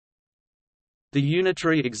The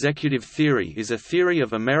unitary executive theory is a theory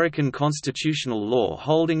of American constitutional law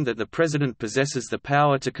holding that the President possesses the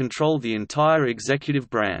power to control the entire executive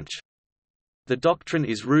branch. The doctrine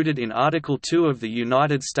is rooted in Article 2 of the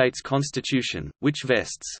United States Constitution, which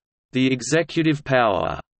vests the executive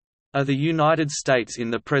power of the United States in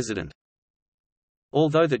the President.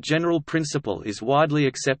 Although the general principle is widely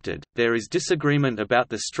accepted, there is disagreement about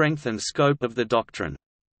the strength and scope of the doctrine.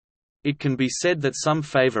 It can be said that some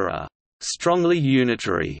favor a strongly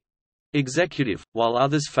unitary executive, while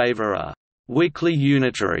others favor a weakly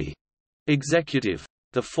unitary executive.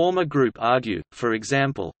 The former group argue, for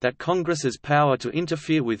example, that Congress's power to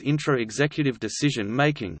interfere with intra-executive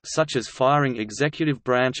decision-making such as firing executive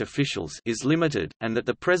branch officials is limited, and that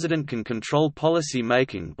the President can control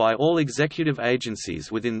policy-making by all executive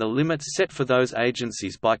agencies within the limits set for those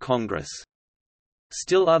agencies by Congress.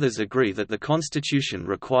 Still others agree that the Constitution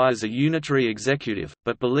requires a unitary executive,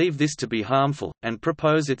 but believe this to be harmful, and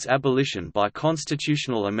propose its abolition by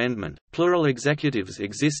constitutional amendment. Plural executives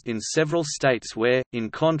exist in several states where, in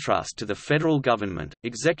contrast to the federal government,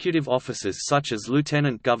 executive offices such as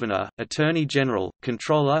Lieutenant Governor, Attorney General,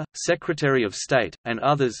 Comptroller, Secretary of State, and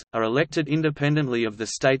others, are elected independently of the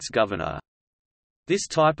state's governor. This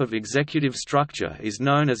type of executive structure is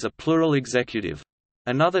known as a plural executive.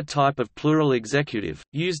 Another type of plural executive,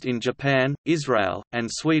 used in Japan, Israel, and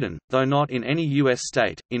Sweden, though not in any U.S.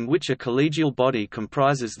 state, in which a collegial body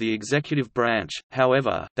comprises the executive branch,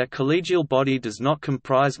 however, that collegial body does not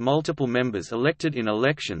comprise multiple members elected in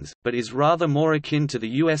elections, but is rather more akin to the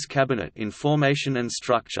U.S. cabinet in formation and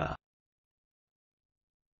structure.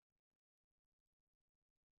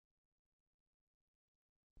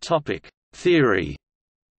 Theory.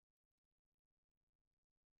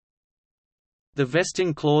 The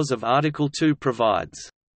vesting clause of Article 2 provides,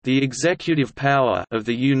 "The executive power of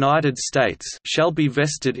the United States shall be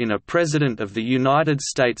vested in a President of the United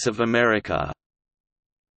States of America."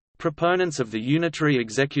 Proponents of the unitary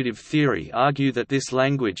executive theory argue that this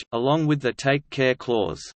language, along with the Take Care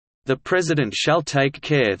clause, "The President shall take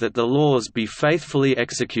care that the laws be faithfully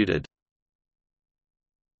executed,"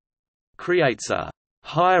 creates a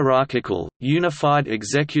hierarchical, unified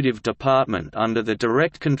executive department under the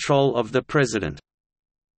direct control of the President.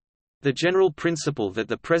 The general principle that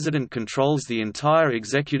the President controls the entire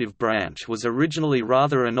executive branch was originally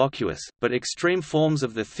rather innocuous, but extreme forms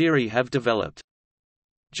of the theory have developed.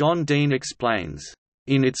 John Dean explains,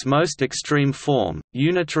 "In its most extreme form,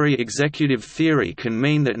 unitary executive theory can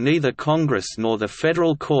mean that neither Congress nor the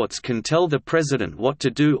federal courts can tell the President what to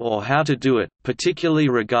do or how to do it, particularly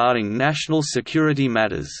regarding national security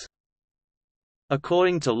matters."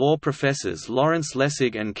 According to law professors Lawrence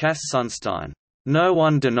Lessig and Cass Sunstein, "No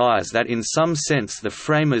one denies that in some sense the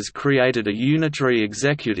framers created a unitary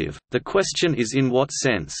executive, the question is in what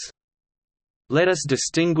sense. Let us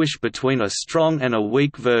distinguish between a strong and a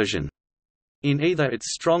weak version." In either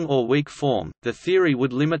its strong or weak form, the theory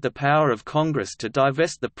would limit the power of Congress to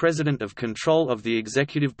divest the President of control of the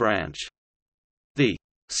executive branch. The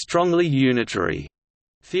strongly unitary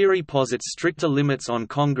theory posits stricter limits on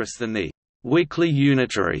Congress than the weakly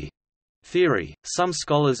unitary theory. Some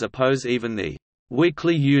scholars oppose even the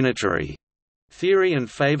weakly unitary theory and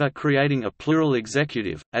favor creating a plural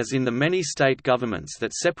executive, as in the many state governments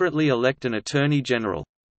that separately elect an attorney general.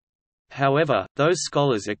 However, those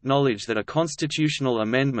scholars acknowledge that a constitutional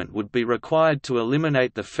amendment would be required to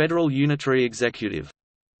eliminate the federal unitary executive.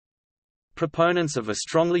 Proponents of a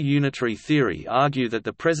strongly unitary theory argue that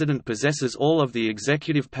the President possesses all of the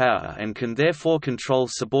executive power and can therefore control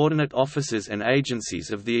subordinate offices and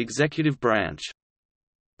agencies of the executive branch.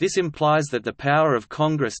 This implies that the power of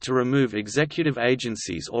Congress to remove executive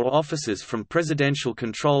agencies or offices from presidential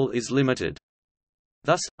control is limited.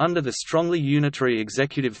 Thus, under the strongly unitary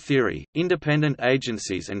executive theory, independent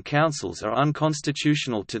agencies and councils are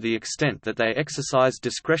unconstitutional to the extent that they exercise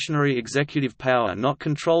discretionary executive power not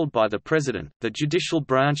controlled by the President. The judicial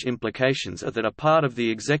branch implications are that a part of the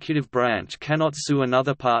executive branch cannot sue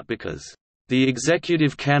another part because the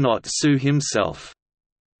executive cannot sue himself.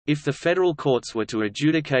 If the federal courts were to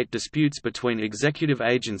adjudicate disputes between executive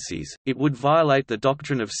agencies, it would violate the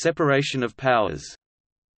doctrine of separation of powers.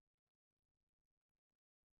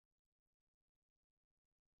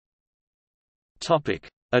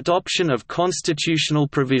 Adoption of constitutional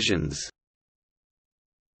provisions.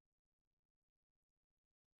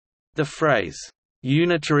 The phrase,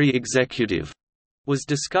 "unitary executive," was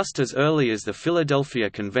discussed as early as the Philadelphia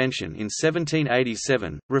Convention in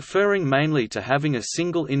 1787, referring mainly to having a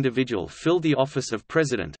single individual fill the office of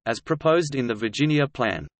President, as proposed in the Virginia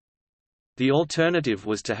Plan. The alternative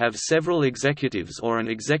was to have several executives or an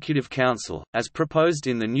executive council, as proposed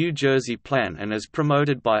in the New Jersey Plan and as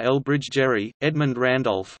promoted by Elbridge Gerry, Edmund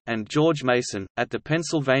Randolph, and George Mason. At the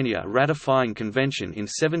Pennsylvania Ratifying Convention in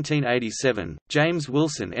 1787, James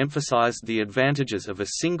Wilson emphasized the advantages of a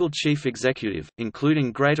single chief executive,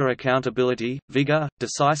 including greater accountability, vigor,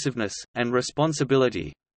 decisiveness, and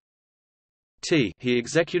responsibility. The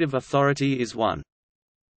executive authority is one.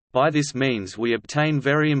 By this means we obtain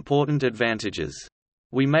very important advantages.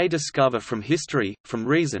 We may discover from history, from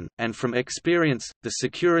reason, and from experience, the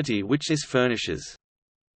security which this furnishes.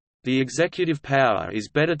 The executive power is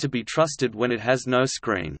better to be trusted when it has no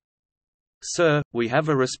screen. Sir, we have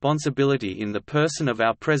a responsibility in the person of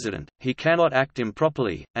our President. He cannot act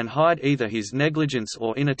improperly, and hide either his negligence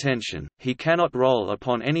or inattention. He cannot roll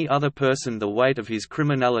upon any other person the weight of his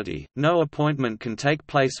criminality. No appointment can take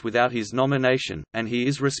place without his nomination, and he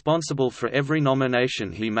is responsible for every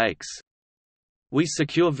nomination he makes. We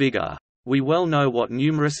secure vigor. We well know what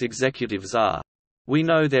numerous executives are. We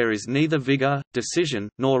know there is neither vigor, decision,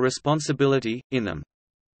 nor responsibility in them.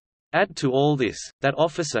 Add to all this, that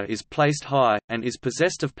officer is placed high, and is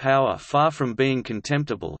possessed of power far from being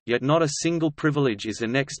contemptible, yet not a single privilege is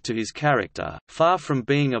annexed to his character. Far from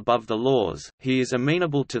being above the laws, he is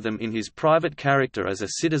amenable to them in his private character as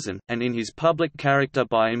a citizen, and in his public character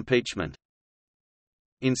by impeachment.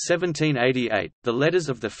 In 1788, the Letters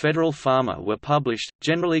of the Federal Farmer were published,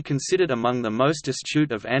 generally considered among the most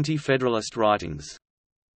astute of anti-federalist writings.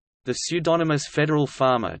 The pseudonymous Federal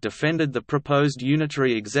Farmer defended the proposed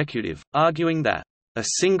unitary executive, arguing that, "A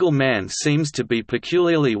single man seems to be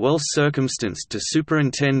peculiarly well circumstanced to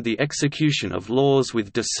superintend the execution of laws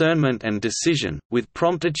with discernment and decision, with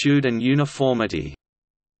promptitude and uniformity."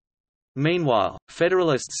 Meanwhile,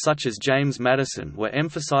 Federalists such as James Madison were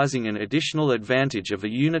emphasizing an additional advantage of a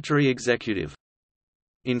unitary executive.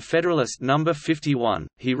 In Federalist No. 51,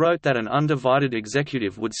 he wrote that an undivided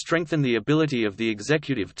executive would strengthen the ability of the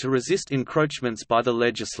executive to resist encroachments by the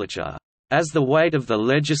legislature, "as the weight of the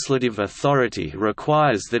legislative authority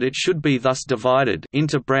requires that it should be thus divided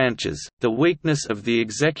into branches, the weakness of the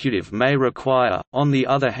executive may require, on the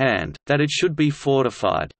other hand, that it should be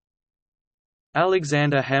fortified."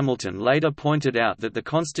 Alexander Hamilton later pointed out that the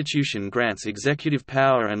Constitution grants executive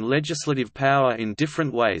power and legislative power in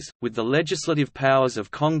different ways, with the legislative powers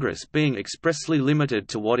of Congress being expressly limited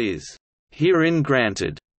to what is "herein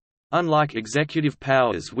granted," unlike executive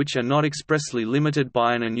powers which are not expressly limited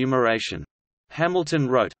by an enumeration. Hamilton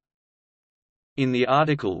wrote, "In the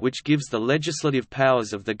article which gives the legislative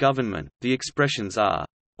powers of the government, the expressions are,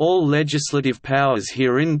 'All legislative powers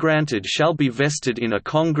herein granted shall be vested in a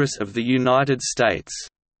Congress of the United States.'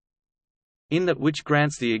 In that which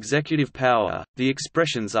grants the executive power, the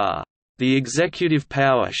expressions are, 'The executive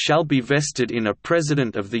power shall be vested in a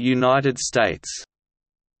President of the United States.'"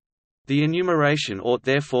 The enumeration ought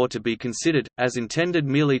therefore to be considered, as intended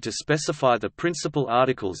merely to specify the principal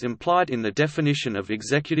articles implied in the definition of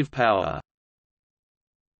executive power.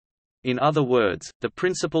 In other words, the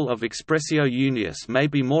principle of expressio unius may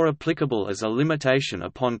be more applicable as a limitation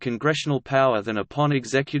upon congressional power than upon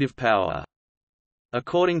executive power.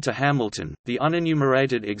 According to Hamilton, the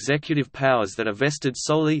unenumerated executive powers that are vested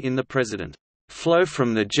solely in the President flow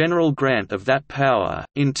from the general grant of that power,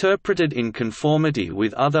 interpreted in conformity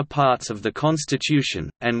with other parts of the Constitution,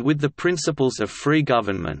 and with the principles of free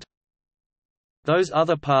government. Those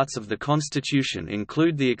other parts of the Constitution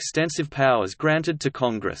include the extensive powers granted to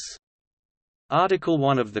Congress. Article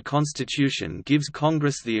 1 of the Constitution gives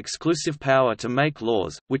Congress the exclusive power to make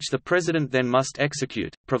laws, which the President then must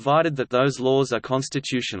execute, provided that those laws are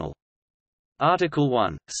constitutional. Article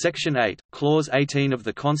 1, Section 8, Clause 18 of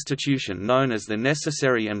the Constitution, known as the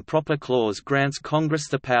Necessary and Proper Clause, grants Congress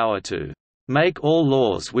the power to make all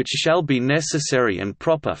laws which shall be necessary and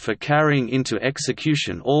proper for carrying into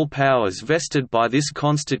execution all powers vested by this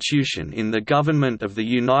Constitution in the government of the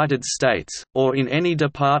United States, or in any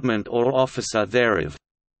department or officer thereof."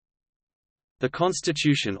 The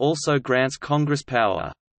Constitution also grants Congress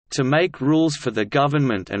power to make rules for the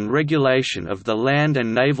government and regulation of the land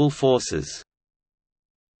and naval forces.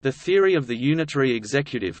 The theory of the unitary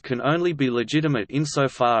executive can only be legitimate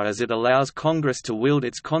insofar as it allows Congress to wield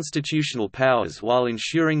its constitutional powers while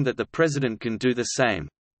ensuring that the President can do the same.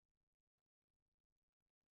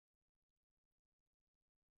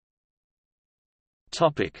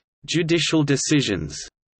 Judicial decisions.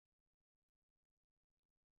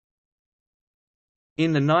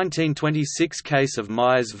 In the 1926 case of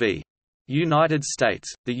Myers v. United States,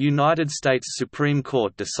 the United States Supreme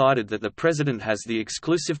Court decided that the President has the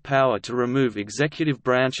exclusive power to remove executive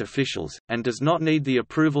branch officials, and does not need the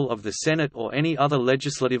approval of the Senate or any other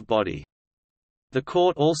legislative body. The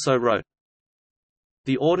court also wrote,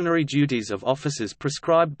 "The ordinary duties of officers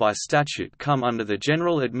prescribed by statute come under the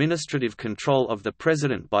general administrative control of the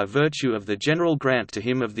President by virtue of the general grant to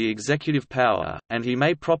him of the executive power, and he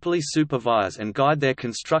may properly supervise and guide their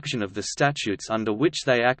construction of the statutes under which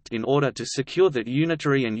they act in order to secure that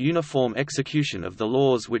unitary and uniform execution of the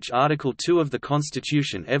laws which Article 2 of the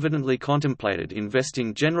Constitution evidently contemplated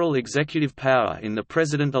investing general executive power in the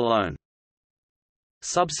President alone."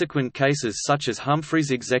 Subsequent cases such as Humphrey's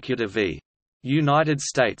Executive v. United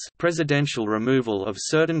States presidential removal of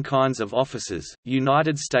certain kinds of officers,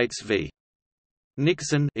 United States v.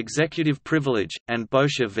 Nixon executive privilege, and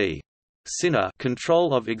Bosher v. Sinner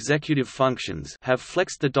control of executive functions have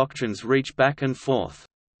flexed the doctrine's reach back and forth.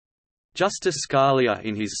 Justice Scalia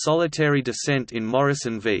in his solitary dissent in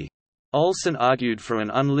Morrison v. Olson argued for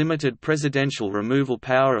an unlimited presidential removal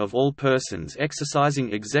power of all persons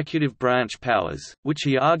exercising executive branch powers, which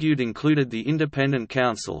he argued included the independent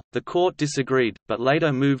counsel. The court disagreed, but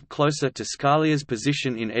later moved closer to Scalia's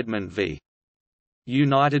position in Edmund v.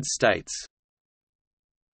 United States.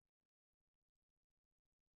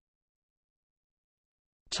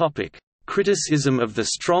 Topic: Criticism of the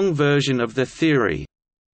strong version of the theory.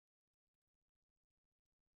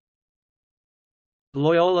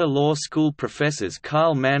 Loyola Law School professors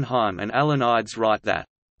Carl Mannheim and Alan Ides write that,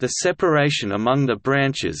 "The separation among the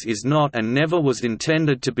branches is not and never was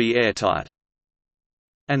intended to be airtight,"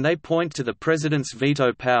 and they point to the President's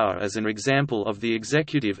veto power as an example of the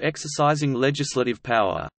executive exercising legislative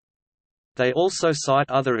power. They also cite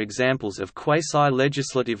other examples of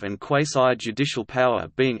quasi-legislative and quasi-judicial power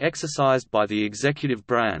being exercised by the executive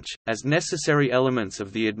branch, as necessary elements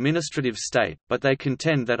of the administrative state, but they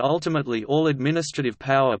contend that ultimately all administrative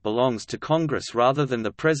power belongs to Congress rather than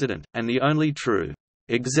the President, and the only true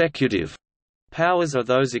executive powers are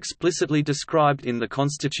those explicitly described in the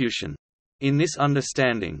Constitution. In this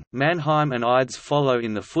understanding, Mannheim and Ides follow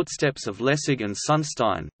in the footsteps of Lessig and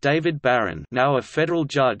Sunstein. David Barron, now a federal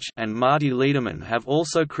judge, and Marty Lederman have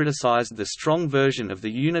also criticized the strong version of the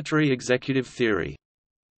unitary executive theory.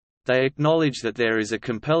 They acknowledge that there is a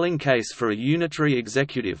compelling case for a unitary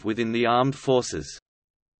executive within the armed forces.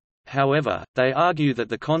 However, they argue that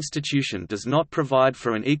the Constitution does not provide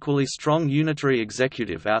for an equally strong unitary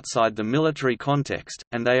executive outside the military context,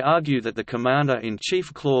 and they argue that the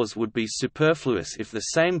Commander-in-Chief clause would be superfluous if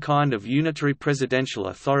the same kind of unitary presidential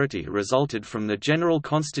authority resulted from the general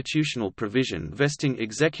constitutional provision vesting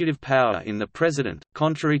executive power in the President.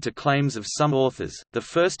 Contrary to claims of some authors, the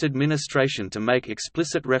first administration to make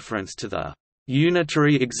explicit reference to the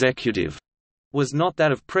unitary executive was not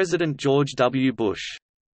that of President George W. Bush.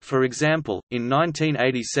 For example, in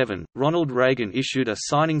 1987, Ronald Reagan issued a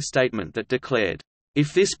signing statement that declared,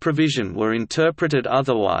 "If this provision were interpreted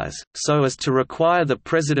otherwise, so as to require the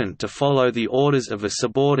President to follow the orders of a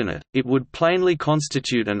subordinate, it would plainly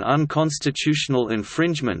constitute an unconstitutional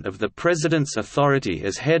infringement of the President's authority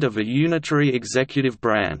as head of a unitary executive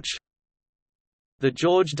branch." The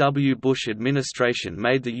George W. Bush administration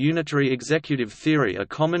made the unitary executive theory a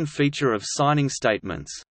common feature of signing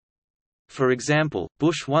statements. For example,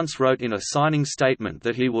 Bush once wrote in a signing statement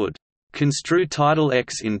that he would construe Title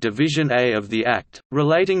X in Division A of the Act,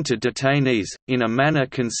 relating to detainees, in a manner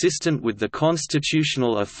consistent with the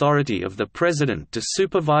constitutional authority of the President to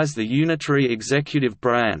supervise the unitary executive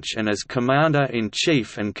branch and as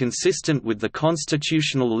Commander-in-Chief and consistent with the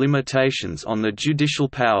constitutional limitations on the judicial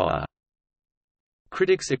power.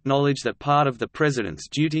 Critics acknowledge that part of the President's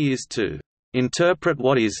duty is to interpret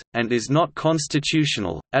what is, and is not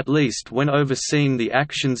constitutional, at least when overseeing the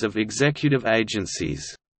actions of executive agencies.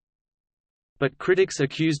 But critics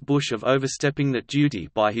accused Bush of overstepping that duty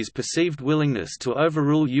by his perceived willingness to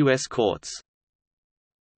overrule U.S. courts.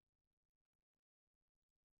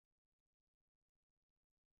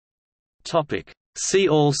 See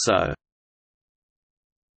also: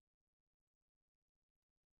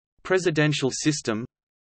 Presidential system,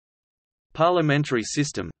 Parliamentary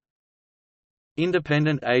system,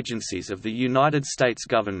 Independent agencies of the United States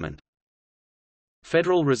government,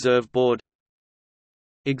 Federal Reserve Board,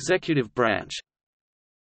 Executive branch,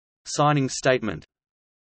 Signing statement,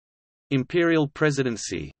 Imperial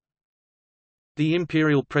Presidency, The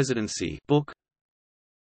Imperial Presidency book,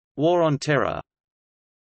 War on Terror,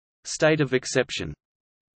 State of exception.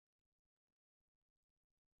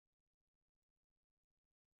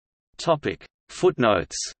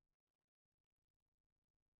 Footnotes.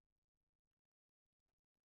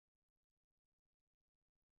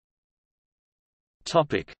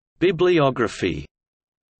 Bibliography.